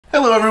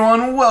Hello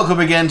everyone,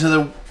 welcome again to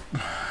the...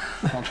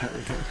 I'll try it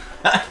again.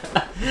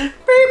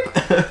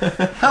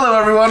 Hello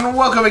everyone,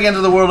 welcome again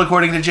to The World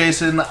According to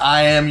Jason.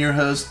 I am your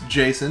host,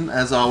 Jason,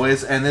 as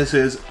always, and this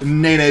is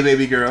Nene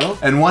Baby Girl.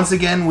 And once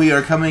again, we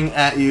are coming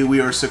at you. We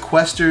are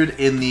sequestered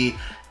in the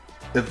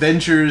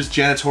Adventures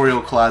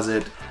janitorial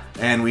closet,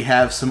 and we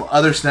have some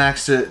other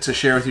snacks to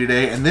share with you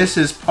today. And this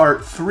is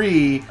part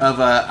 3 of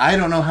a, I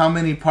don't know how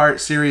many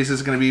part series this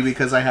is going to be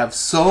because I have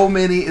so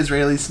many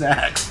Israeli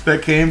snacks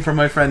that came from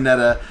my friend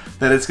Netta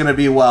that it's going to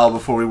be a while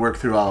before we work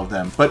through all of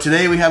them. But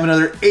today we have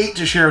another 8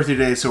 to share with you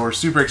today, so we're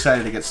super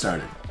excited to get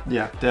started.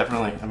 Yeah,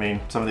 definitely. I mean,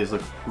 some of these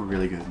look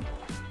really good.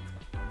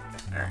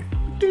 All right.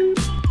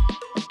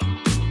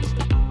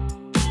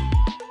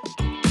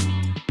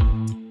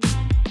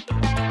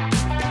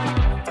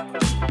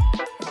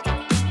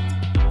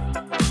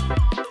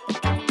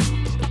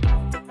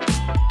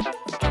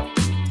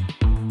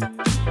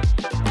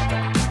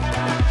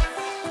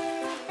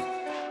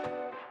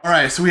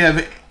 Alright, so we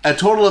have a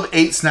total of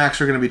 8 snacks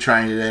we're going to be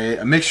trying today.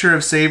 A mixture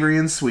of savory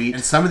and sweet.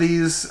 And some of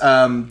these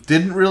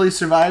didn't really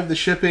survive the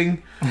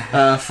shipping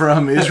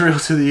from Israel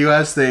to the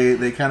US.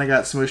 They kind of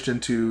got smushed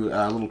into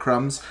little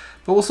crumbs.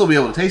 But we'll still be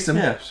able to taste them.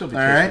 Yeah, still be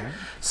tasting. Alright.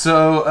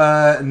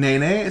 So,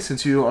 Nene,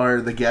 since you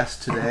are the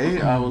guest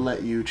today, I will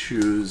let you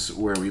choose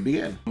where we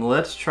begin.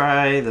 Let's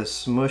try the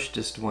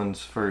smushdest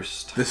ones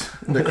first.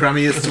 The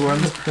crummiest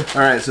ones?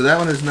 Alright, so that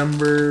one is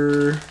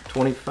number...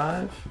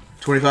 25?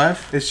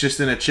 25? It's just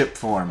in a chip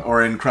form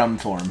or in crumb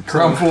form.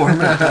 Crumb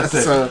form.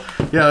 So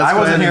yeah, I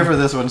wasn't here for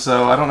this one,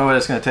 so I don't know what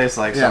it's going to taste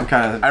like. So I'm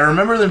kind of. I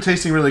remember them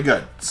tasting really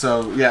good.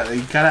 So yeah, they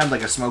kind of have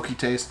like a smoky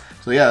taste.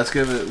 So yeah, let's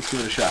give it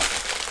a shot.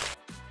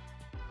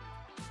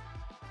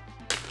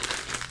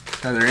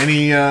 Are there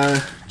any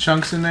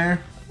chunks in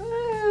there?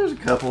 There's a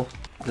couple.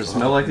 Does it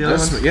smell like the other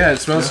ones? Yeah, it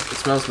smells. Yeah. It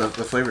smells. The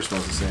flavor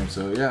smells the same.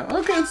 So yeah,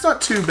 okay, it's not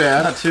too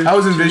bad. Not too. I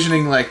was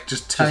envisioning like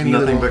just tiny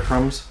nothing little, but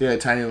crumbs. Yeah,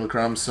 tiny little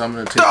crumbs. So I'm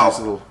gonna take these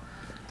little.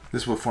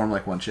 This will form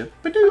like one chip.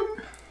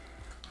 Ba-doom.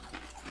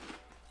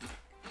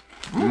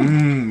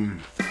 Mmm.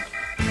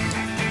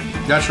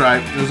 That's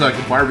right. It was like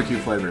a barbecue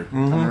flavor.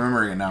 I'm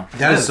remembering it now.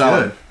 That is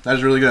solid. Good. That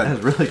is really good. That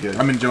is really good.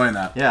 I'm enjoying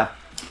that. Yeah.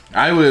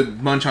 I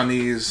would munch on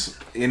these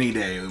any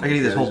day. I could eat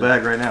this whole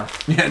bag right now.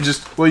 Yeah,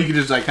 well, you could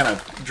just like kind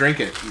of drink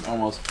it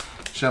almost.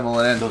 Shovel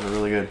it in. Those are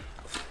really good.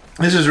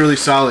 This is really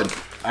solid.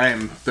 I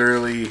am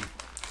thoroughly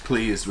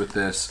pleased with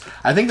this.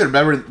 I think they're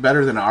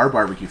better than our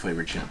barbecue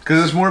flavored chip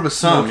because it's more of a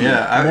smoky,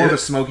 more of a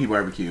smoky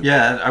barbecue.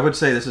 Yeah, I would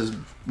say this is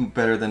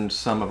better than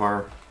some of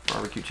our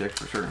barbecue chips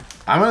for sure.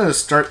 I'm gonna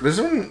start this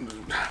one.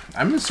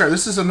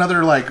 This is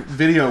another like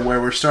video where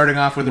we're starting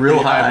off with a real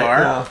pretty high bar.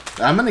 Yeah.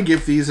 I'm gonna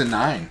give these a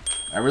 9.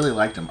 I really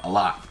liked them a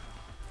lot.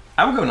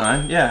 I would go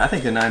 9. Yeah, I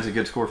think a 9's a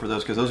good score for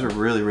those because those are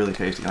really, really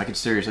tasty. I could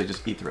seriously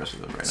just eat the rest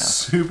of those right now.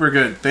 Super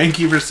good. Thank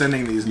you for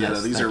sending these, Netta.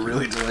 Yes, these are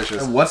really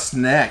delicious. What's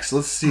next?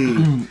 Let's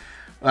see.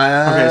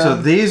 Okay,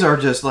 so these are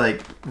just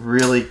like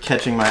really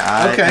catching my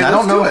eye. Okay, and I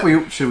don't know if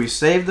we should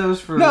save those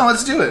for. No,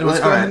 let's do it.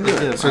 Let's go ahead and do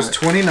it. So it's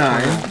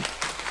 29.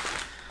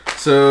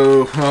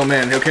 So, oh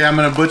man, okay, I'm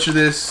gonna butcher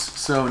this.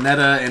 So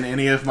Netta and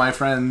any of my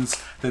friends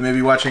that may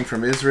be watching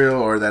from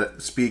Israel or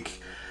that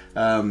speak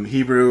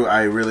Hebrew,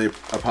 I really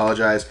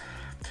apologize.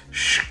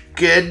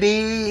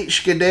 Shkedei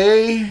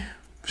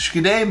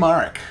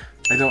Marak.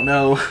 I don't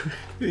know.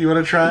 You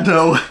want to try?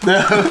 No.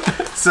 No.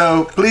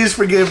 So please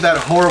forgive that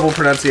horrible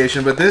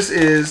pronunciation. But this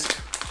is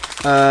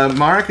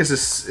Marak is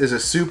a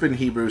soup in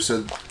Hebrew.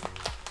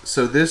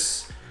 So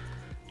these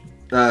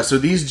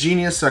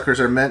genius suckers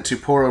are meant to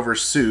pour over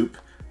soup,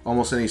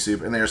 almost any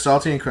soup, and they are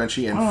salty and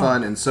crunchy and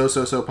fun and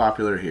so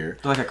popular here.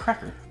 They're like a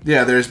cracker.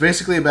 Yeah, there's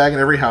basically a bag in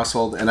every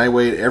household, and I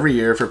wait every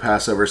year for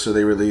Passover, so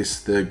they release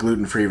the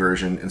gluten-free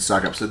version and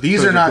stock up. So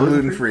these are not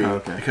gluten-free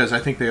because I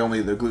think the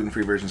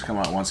gluten-free versions come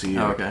out once a year.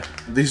 Oh, okay.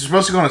 These are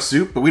supposed to go in a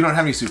soup, but we don't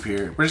have any soup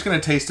here. We're just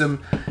gonna taste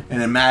them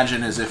and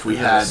imagine as if we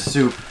had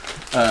soup,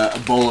 a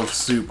bowl of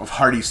soup, of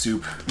hearty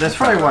soup. That's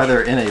probably why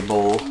they're in a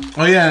bowl.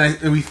 Oh yeah,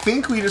 and we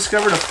think we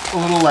discovered a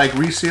little like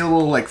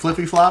resealable like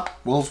flippy flop.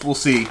 We'll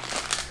see.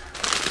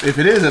 If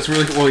it is, that's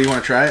really cool. Well, you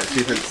want to try it? See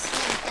if it's.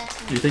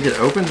 Do you think it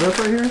opens up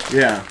right here?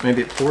 Yeah.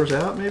 Maybe it pours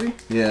out, maybe?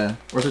 Yeah.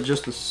 Or is it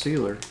just a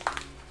sealer?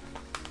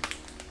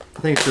 I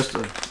think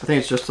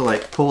it's just to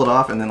like pull it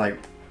off and then like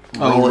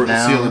roll it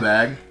down. Seal the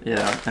bag?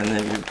 Yeah, and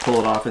then you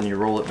pull it off and you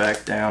roll it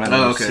back down and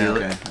then seal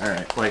it. All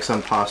right. Like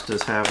some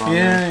pastas have on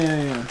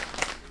there. Yeah.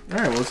 All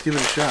right, well, let's give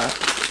it a shot.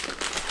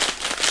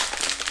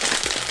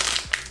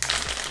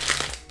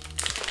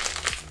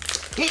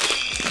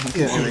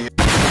 Yeah.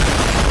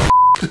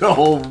 The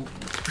whole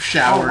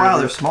shower. Oh wow,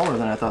 they're smaller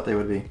than I thought they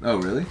would be. Oh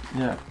really?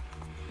 Yeah.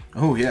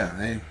 Oh yeah,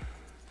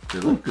 they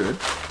look good.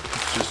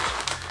 It's just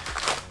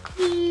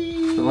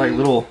they're like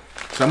little.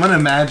 So I'm gonna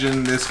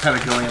imagine this kind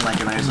of going in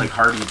like a nice like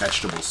hearty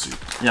vegetable soup.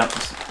 Yep.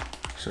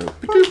 So.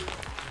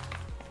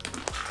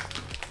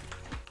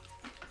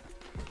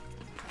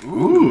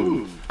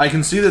 Ooh. I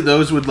can see that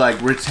those would like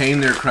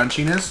retain their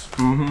crunchiness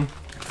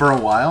for a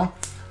while.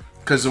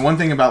 Because the one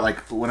thing about like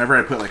whenever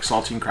I put like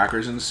saltine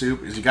crackers in the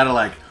soup is you gotta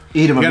like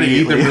eat them. You gotta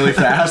eat them really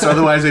fast,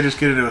 otherwise they just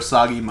get into a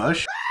soggy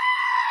mush.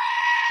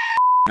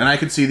 And I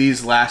could see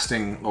these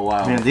lasting a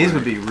while. Man, these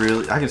would be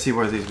really. I can see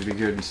why these would be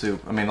good in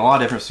soup. I mean, a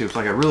lot of different soups,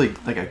 like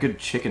a good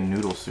chicken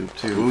noodle soup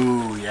too.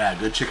 Ooh, yeah,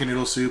 good chicken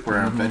noodle soup or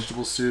a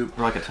vegetable soup,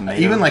 or like a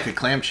tomato. Even like a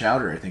clam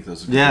chowder. I think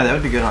those. Would be that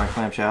would be good on a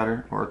clam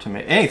chowder or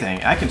tomato.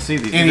 Anything. I can see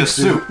these. Any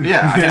soup.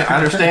 Yeah, I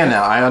understand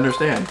now. I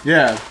understand.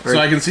 Yeah, so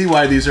I can see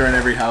why these are in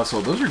every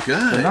household. Those are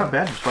good. They're not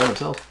bad just by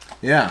themselves.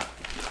 Yeah.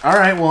 All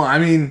right. Well, I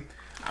mean,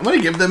 I'm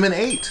gonna give them an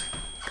 8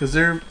 because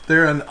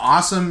they're an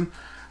awesome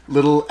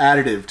little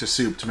additive to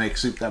soup to make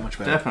soup that much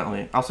better.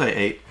 Definitely. I'll say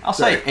 8. I'll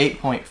say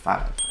 8.5.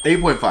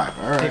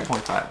 8.5. All right.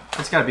 8.5.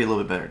 It's got to be a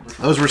little bit better.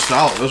 Those were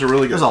solid. Those are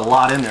really good. There's a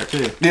lot in there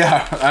too.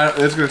 Yeah,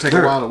 it's going to take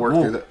a while to work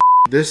through that.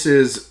 This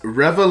is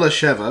Reva la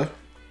Sheva,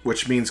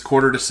 which means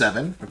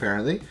 6:45,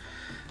 apparently.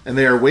 And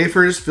they are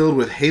wafers filled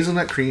with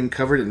hazelnut cream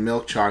covered in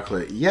milk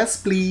chocolate. Yes,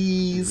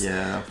 please.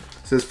 Yeah.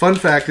 Says, fun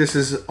fact, this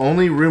is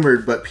only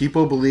rumored, but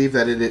people believe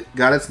that it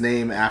got its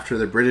name after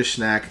the British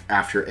snack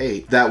After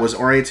 8 that was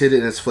oriented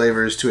in its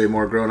flavors to a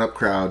more grown-up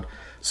crowd,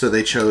 so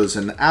they chose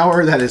an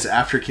hour that is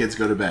after kids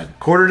go to bed.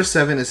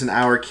 6:45 is an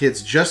hour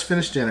kids just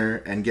finish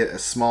dinner and get a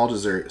small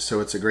dessert,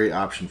 so it's a great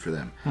option for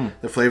them.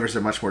 The flavors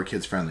are much more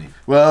kids-friendly.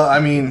 Well, I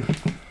mean,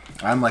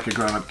 I'm like a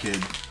grown-up kid.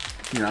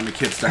 You know, I'm a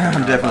kid stuck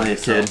in I'm definitely a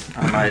kid. So.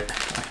 I might.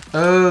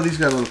 Oh, these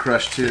got a little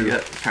crushed, too. They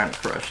got kind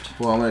of crushed.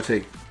 Well, I'm going to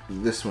take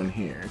this one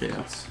here.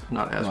 Yeah, it's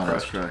not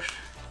as crushed.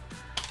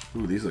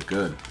 Ooh, these look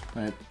good.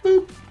 All right,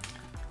 boop.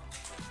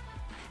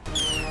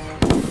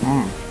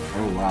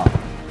 Oh, wow.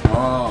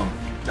 Oh,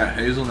 that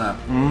hazelnut.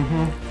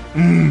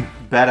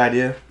 Bad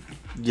idea.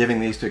 Giving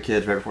these to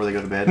kids right before they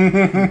go to bed. They're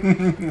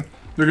going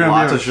to be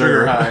on a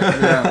sugar high.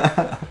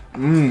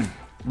 Yeah.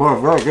 Bro,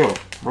 very good.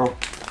 Bro.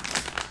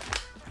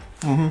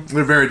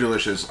 They're very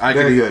delicious.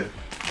 Very good.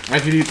 I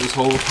could eat this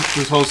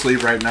whole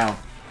sleeve right now.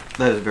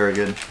 That is very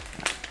good.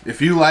 If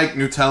you like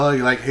Nutella,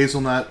 you like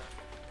hazelnut,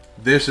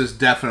 this is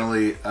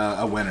definitely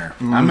a winner.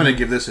 I'm going to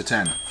give this a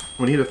 10.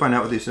 We need to find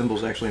out what these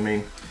symbols actually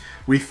mean.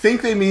 We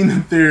think they mean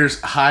that there's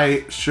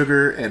high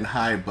sugar and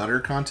high butter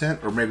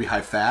content, or maybe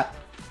high fat.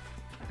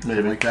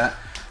 Maybe like that.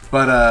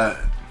 But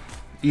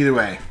either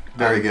way.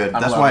 Very good.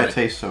 That's why it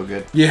tastes so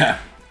good. Yeah.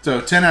 So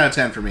 10 out of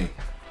 10 for me.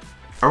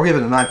 I'll give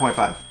it a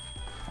 9.5.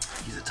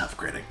 He's a tough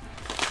critic.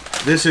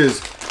 This is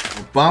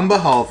Bamba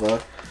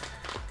Halva.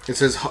 It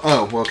says,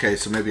 oh, well, okay,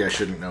 so maybe I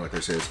shouldn't know what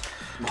this is.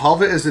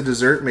 Halva is a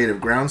dessert made of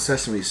ground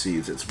sesame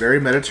seeds. It's very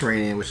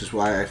Mediterranean, which is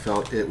why I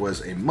felt it was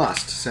a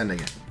must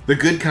sending it. The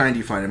good kind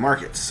you find in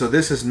markets. So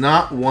this is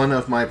not one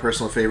of my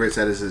personal favorites.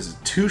 That is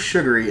too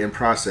sugary and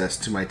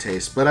processed to my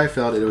taste, but I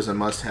felt it was a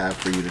must-have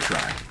for you to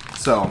try.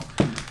 So,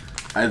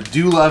 I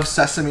do love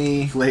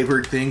sesame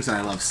flavored things, and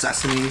I love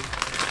sesame.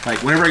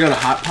 Like, whenever I go to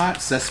Hot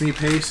Pot, sesame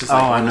paste is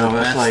like one of the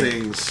best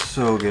things.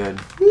 So good.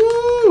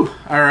 Woo!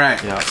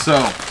 Alright, yeah. So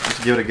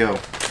let's give it a go.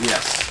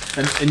 Yes.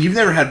 And you've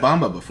never had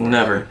Bamba before?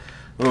 Never. Right?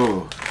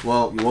 Oh,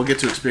 well, we'll get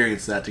to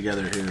experience that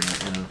together here in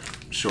a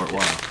short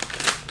while.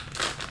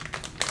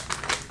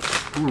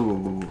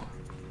 Ooh.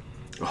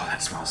 Oh,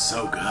 that smells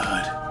so good.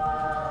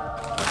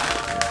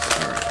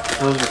 Yes,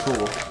 those are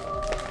cool.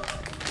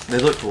 They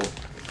look cool.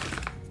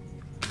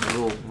 A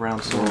little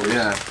round cylinders. Oh,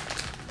 yeah.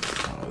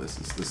 Oh, this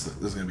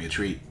is gonna be a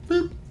treat.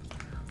 Boop.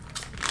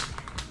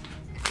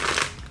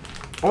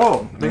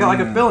 Oh, they got like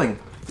a filling.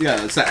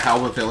 Yeah, it's that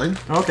halva filling.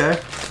 Okay.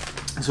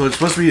 So it's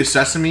supposed to be a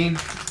sesame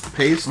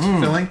paste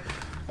filling.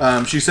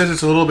 She says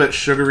it's a little bit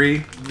sugary.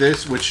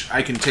 Which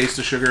I can taste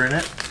the sugar in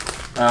it.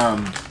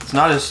 It's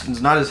not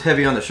as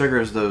heavy on the sugar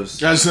as those.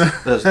 That's the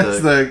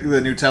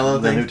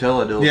Nutella thing. The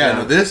Nutella deal. Yeah,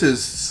 no, this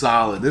is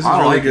solid. This is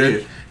really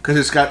good because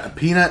it's got a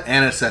peanut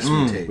and a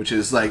sesame taste, which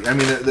is like, I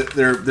mean,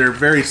 they're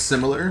very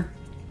similar,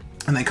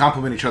 and they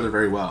complement each other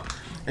very well.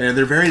 And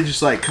they're very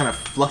just like kind of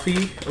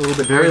fluffy, a little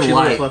bit very crunchy,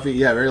 light, fluffy.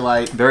 Yeah, very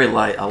light. Very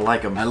light. I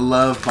like them. I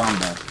love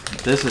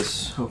Bamba. This is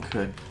so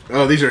good.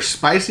 Oh, these are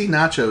spicy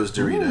nachos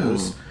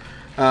Doritos.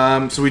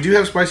 So we do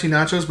have spicy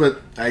nachos,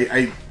 but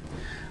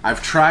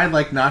I've tried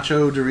like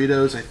nacho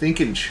Doritos, I think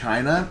in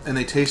China, and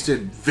they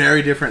tasted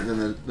very different than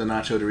the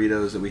nacho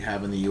Doritos that we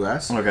have in the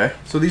U.S. Okay.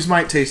 So these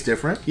might taste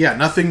different. Yeah,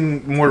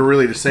 nothing more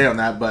really to say on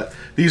that, but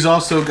these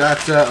also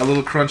got a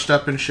little crunched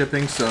up in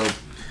shipping, so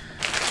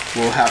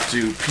we'll have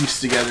to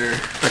piece together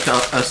like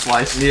a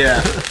slice.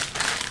 Yeah.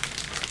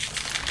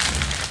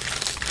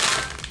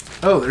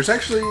 Oh, there's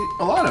actually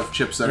a lot of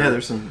chips that are.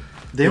 There's some.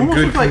 They almost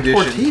look like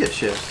tortilla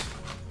chips.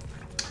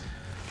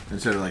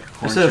 Instead of like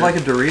corn Instead of like a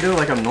Dorito,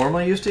 like I'm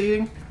normally used to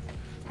eating.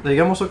 They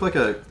almost look like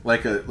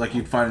like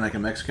you'd find in like a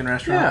Mexican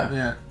restaurant.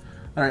 Yeah.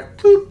 All right.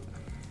 Boop.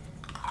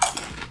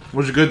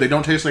 Which are good. They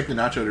don't taste like the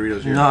nacho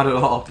Doritos here. Not at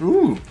all.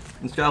 Ooh.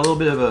 It's got a little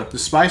bit of a. The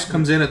spice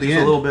comes in at the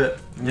end. A little bit.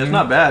 Yeah, it's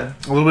not bad.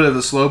 A little bit of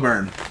the slow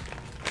burn,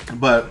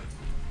 but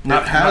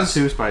not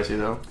too spicy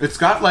though. It's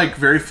got like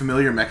very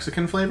familiar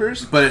Mexican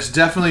flavors, but it's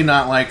definitely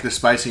not like the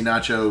spicy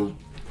nacho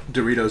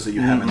Doritos that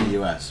you have in the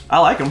U.S. I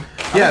like them.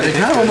 Yeah, they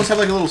kind of almost have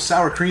like a little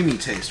sour creamy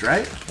taste,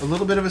 right? A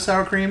little bit of a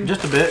sour cream.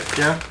 Just a bit,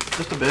 yeah,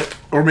 just a bit.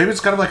 Or maybe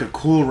it's kind of like a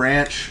Cool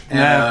Ranch and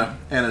a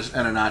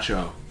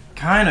nacho.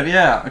 Kind of,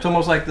 yeah. It's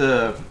almost like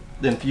the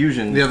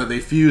infusion. Yeah, that they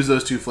fuse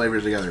those two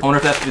flavors together. I wonder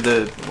if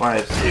that's why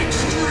it's...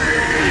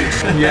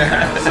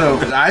 Yeah, so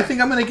I think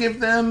I'm going to give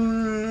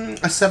them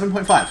a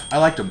 7.5. I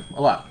liked them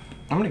a lot.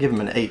 I'm going to give them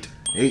an 8.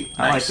 8,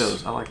 I nice.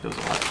 like those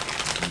a lot.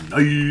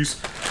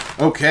 Nice.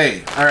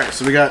 Okay, alright,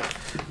 so we got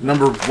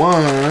number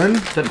 1.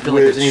 Doesn't feel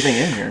like there's anything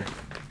in here.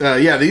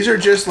 Yeah, these are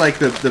just like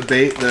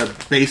the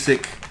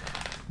basic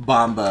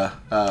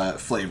Bamba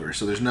flavor.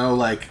 So there's no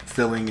like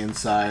filling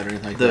inside or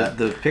anything like that.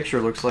 The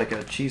picture looks like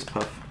a cheese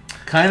puff.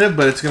 Kind of,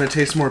 but it's going to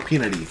taste more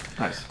peanutty.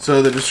 Nice.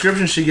 So the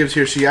description she gives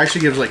here, she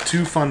actually gives like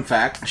 2 fun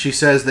facts. She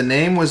says the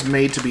name was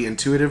made to be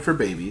intuitive for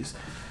babies.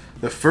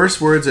 The first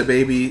words a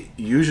baby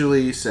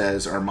usually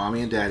says are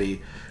mommy and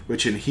daddy,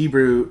 which in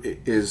Hebrew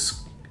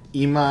is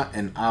Ima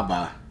and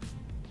Abba.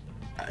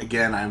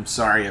 Again, I'm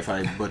sorry if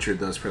I butchered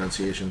those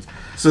pronunciations.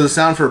 So the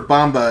sound for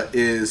Bamba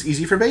is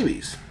easy for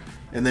babies.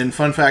 And then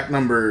fun fact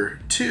number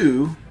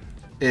 2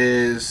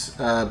 is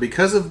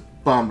because of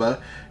Bamba,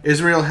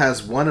 Israel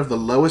has one of the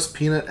lowest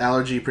peanut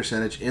allergy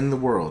percentage in the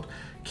world.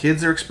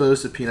 Kids are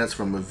exposed to peanuts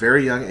from a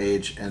very young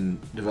age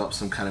and develop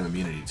some kind of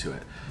immunity to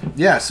it.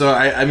 Yeah, so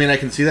I mean I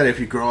can see that if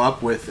you grow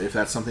up with, if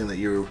that's something that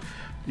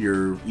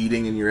you're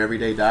eating in your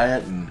everyday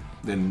diet, and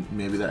then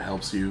maybe that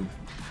helps you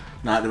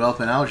not develop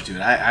an allergy to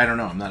it. I don't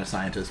know. I'm not a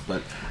scientist,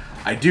 but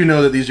I do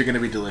know that these are going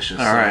to be delicious.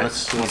 All right,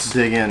 let's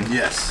dig in.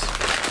 Yes.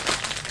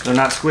 They're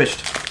not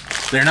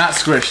squished. They're not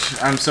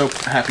squished. I'm so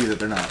happy that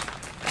they're not.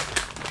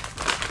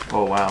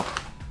 Oh, wow.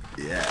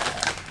 Yeah.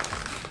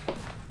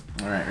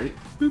 All right, ready?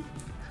 Boop.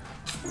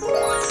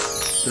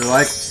 They're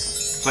like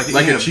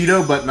a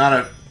Cheeto, but not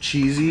a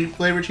cheesy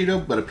flavored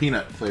Cheeto, but a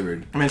peanut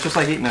flavored. I mean, it's just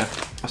like eating a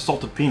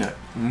salted peanut.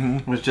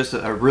 Mm-hmm. It's just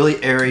a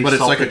really airy, but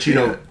it's like a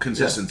Cheeto peanut.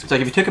 consistency. Yeah. It's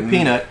like if you took a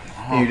peanut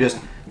and you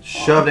just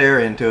shoved air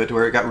into it to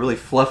where it got really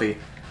fluffy,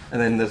 and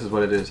then this is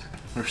what it is.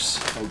 They're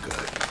so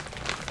good.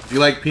 If you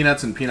like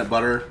peanuts and peanut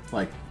butter,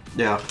 like,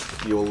 yeah,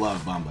 you will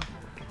love Bamba.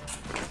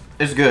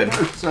 It's good.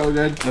 It's so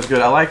good. It's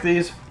good. I like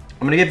these.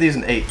 I'm gonna give these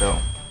an 8 though,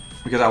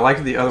 because I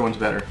like the other ones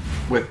better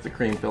with the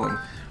cream filling.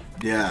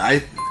 Yeah,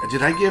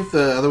 did I give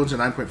the other ones a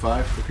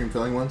 9.5, the cream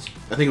filling ones?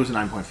 I think it was a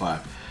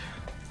 9.5.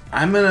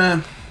 I'm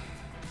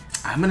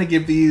gonna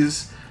give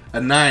these a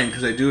 9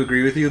 because I do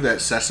agree with you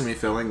that sesame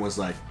filling was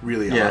like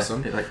really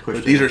awesome. It, like,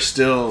 but these are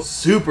still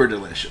super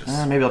delicious.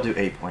 Maybe I'll do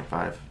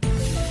 8.5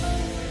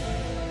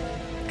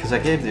 because I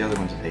gave the other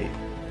ones an 8.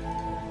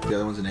 The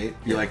other one's an 8?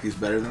 You like these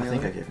better than the other? I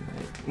think I gave them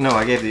an 8. No,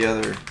 I gave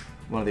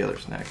one of the other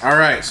snacks. All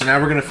right, so now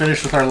we're gonna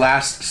finish with our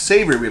last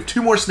savory. We have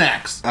 2 more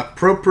snacks.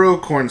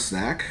 Apropro corn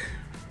snack.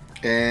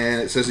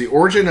 And it says the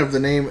origin of the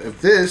name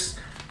of this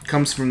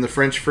comes from the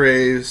French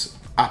phrase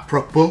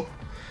apropos,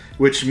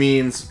 which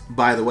means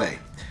by the way.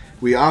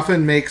 We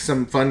often make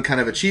some fun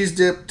kind of a cheese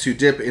dip to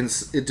dip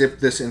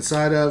this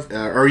inside of,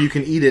 or you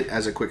can eat it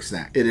as a quick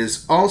snack. It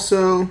is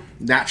also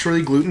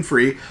naturally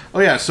gluten-free. Oh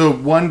yeah, so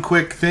one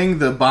quick thing,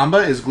 the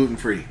Bamba is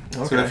gluten-free.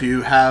 Okay. So if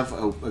you have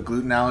a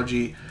gluten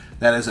allergy,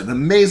 that is an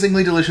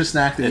amazingly delicious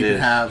snack that you can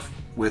have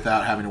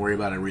without having to worry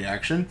about a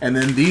reaction. And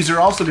then these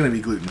are also going to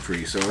be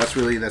gluten-free, so that's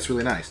really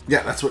nice.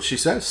 Yeah, that's what she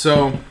says.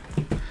 So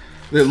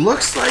it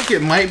looks like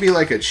it might be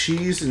like a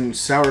cheese and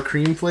sour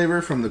cream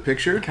flavor from the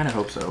picture. I kind of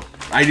hope so.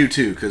 I do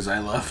too, because I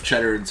love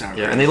cheddar and sour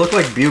cream. Yeah, and they look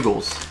like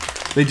bugles.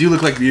 They do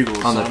look like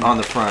bugles on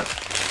the front.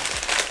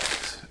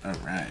 All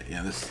right,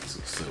 yeah, this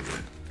looks so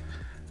good.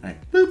 All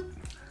right, boop.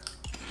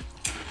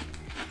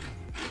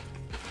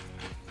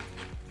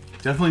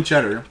 Definitely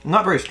cheddar.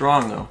 Not very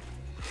strong though.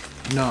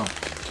 No.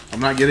 I'm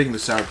not getting the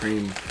sour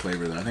cream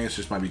flavor though. I think it's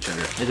just might be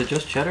cheddar. Is it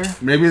just cheddar?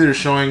 Maybe they're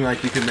showing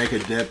like you can make a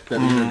dip that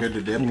these are good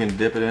to dip. You can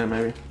dip it in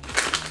maybe.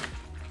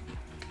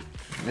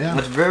 Yeah.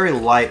 It's very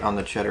light on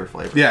the cheddar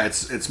flavor. Yeah,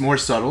 it's more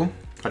subtle.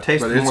 I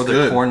taste more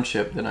the corn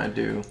chip than I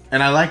do.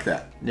 And I like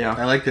that. Yeah.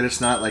 I like that it's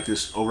not like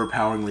this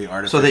overpoweringly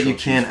artificial. So that you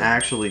can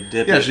actually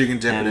dip it. Yeah, so you can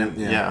dip it in.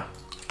 Yeah.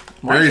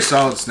 Very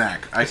solid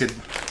snack. I could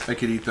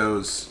eat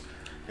those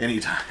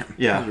anytime.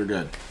 Yeah. Those are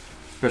good.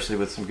 Especially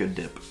with some good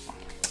dip.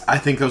 I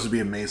think those would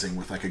be amazing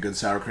with like a good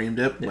sour cream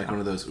dip, like one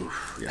of those.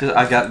 Oof, yeah.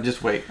 I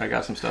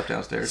got some stuff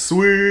downstairs.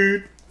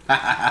 Sweet. All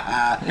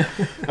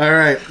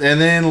right,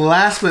 and then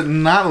last but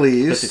not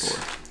least,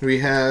 54. We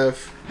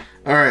have.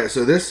 All right,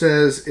 so this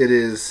says it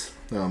is.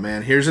 Oh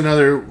man, here's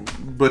another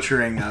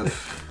butchering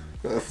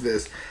of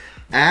this.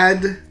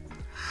 Ad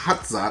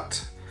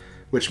Hatzot,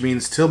 which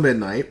means till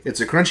midnight. It's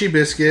a crunchy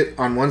biscuit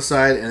on one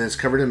side and it's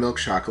covered in milk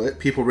chocolate.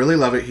 People really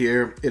love it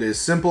here. It is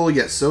simple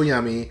yet so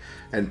yummy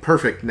and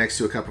perfect next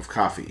to a cup of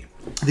coffee.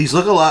 These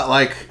look a lot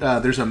like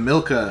there's a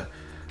Milka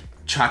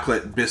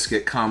chocolate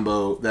biscuit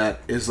combo that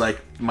is like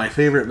my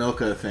favorite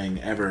Milka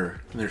thing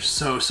ever. And they're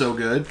so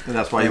good. And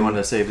that's why you wanted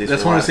to save these.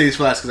 That's why I want to save these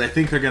for last because I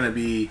think they're going to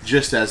be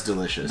just as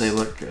delicious. They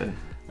look good.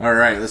 All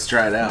right, let's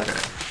try it out. Okay.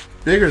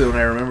 Bigger than when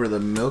I remember the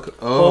milk.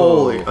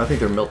 Holy! I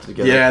think they're melted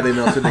together. Yeah, they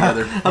melted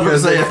together. I was gonna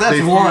say if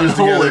that's one,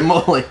 holy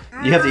moly!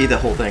 You have to eat the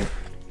whole thing.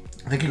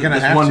 I think you're gonna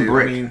have one to.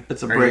 brick. I mean,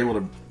 it's a brick. brick. Able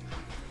to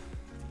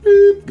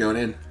boop, going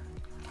in.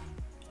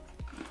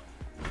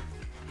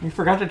 You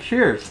forgot to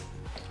cheers.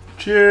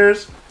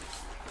 Cheers.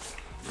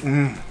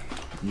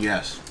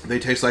 Yes, they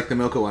taste like the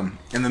Milka one.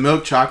 And the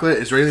milk chocolate,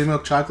 Israeli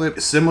milk chocolate,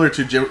 is similar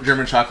to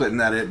German chocolate in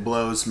that it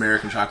blows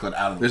American chocolate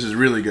out of it. This is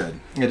really good.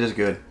 It is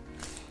good.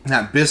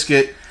 That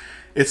biscuit,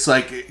 it's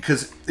like,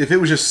 because if it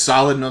was just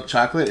solid milk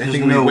chocolate, I think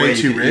it would be way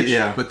too rich.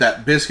 Yeah. But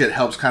that biscuit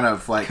helps kind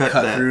of like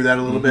cut through that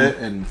a little bit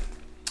and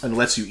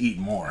lets you eat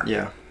more.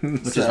 Yeah,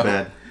 which is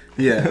bad.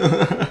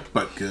 Yeah,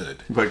 but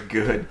good. But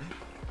good.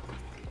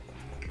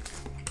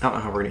 I don't know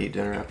how we're going to eat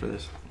dinner after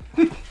this.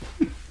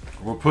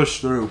 We'll push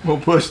through. We'll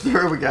push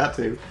through. We got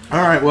to.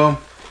 All right, well,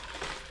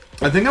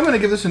 I think I'm going to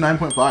give this a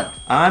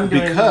 9.5.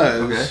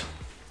 Because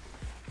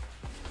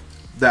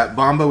that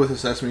Bamba with a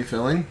sesame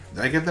filling,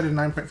 did I give that a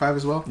 9.5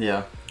 as well?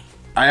 Yeah.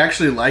 I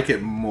actually like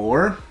it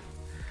more.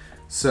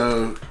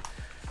 So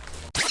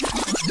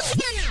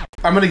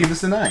I'm going to give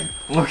this a 9.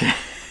 Okay.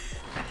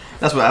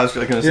 That's what I was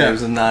going to say. It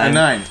was a 9. A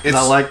 9.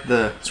 I like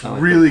the. It's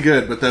really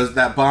good, but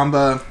that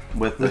Bamba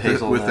with the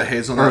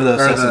hazelnut or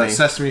the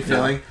sesame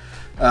filling.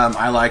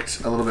 I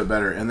liked a little bit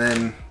better. And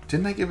then,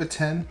 didn't I give a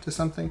 10 to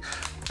something?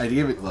 I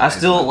gave it. I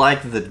still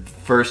like the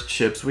first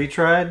chips we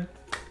tried.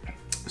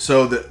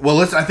 So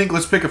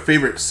let's pick a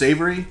favorite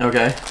savory.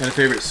 Okay. And a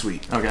favorite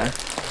sweet. Okay.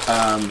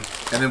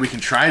 And then we can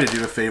try to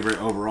do a favorite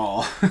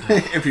overall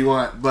if you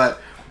want. But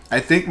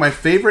I think my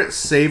favorite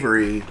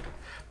savory,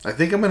 I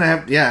think I'm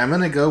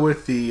gonna go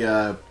with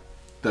the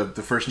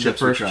first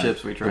chips we tried.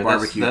 The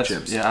barbecue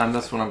chips. Yeah,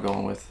 that's what I'm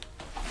going with.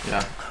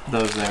 Yeah,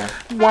 those there.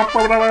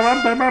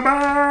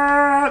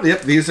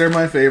 Yep, these are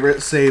my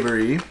favorite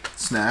savory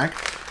snack.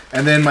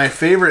 And then my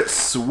favorite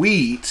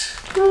sweet.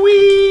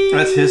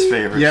 That's his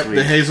favorite. Yep, sweet.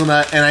 The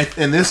hazelnut.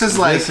 And this is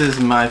like. This is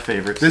my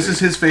favorite. This is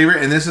his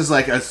favorite, and this is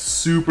like a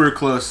super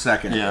close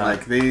second. Yeah.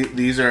 Like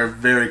these are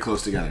very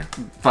close together.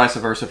 Vice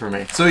versa for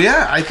me. So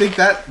yeah, I think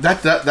that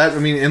I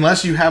mean,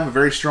 unless you have a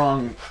very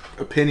strong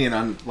opinion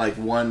on like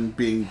one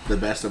being the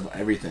best of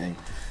everything,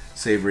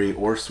 savory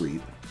or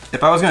sweet.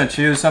 If I was going to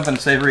choose something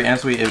savory and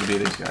sweet, it would be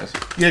these guys.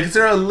 Yeah, because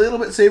they're a little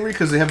bit savory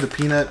because they have the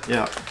peanut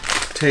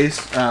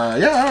taste. Yeah, all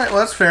right, well,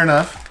 that's fair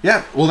enough.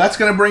 Yeah, well, that's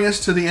going to bring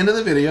us to the end of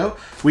the video.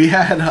 We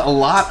had a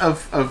lot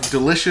of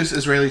delicious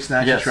Israeli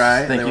snacks to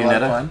try. Thank you,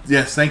 Netta. Fun.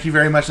 Yes, thank you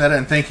very much, Netta,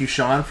 and thank you,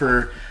 Shawn,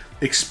 for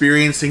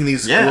experiencing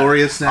these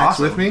glorious snacks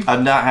with me.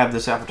 I'd not have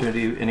this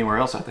opportunity anywhere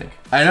else, I think.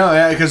 I know,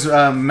 yeah, because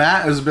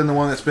Matt has been the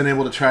one that's been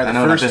able to try the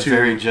first I've been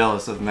very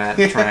jealous of Matt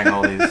trying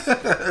all these.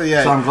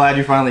 Yeah. So I'm glad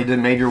you finally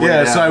made your way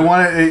down. Yeah, so I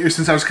wanted,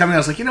 since I was coming, I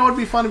was like, you know, it'd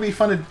be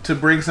fun to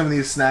bring some of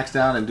these snacks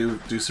down and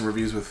do some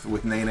reviews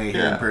with Nene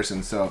here in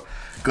person. So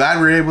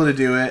glad we were able to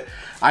do it.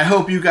 I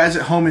hope you guys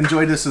at home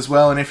enjoyed this as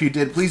well, and if you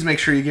did, please make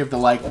sure you give the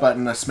like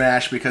button a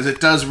smash because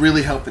it does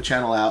really help the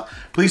channel out.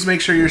 Please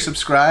make sure you're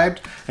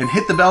subscribed and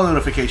hit the bell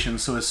notification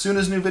so as soon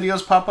as new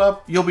videos pop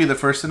up, you'll be the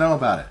first to know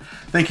about it.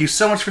 Thank you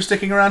so much for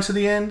sticking around to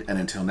the end, and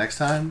until next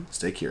time,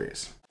 stay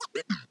curious.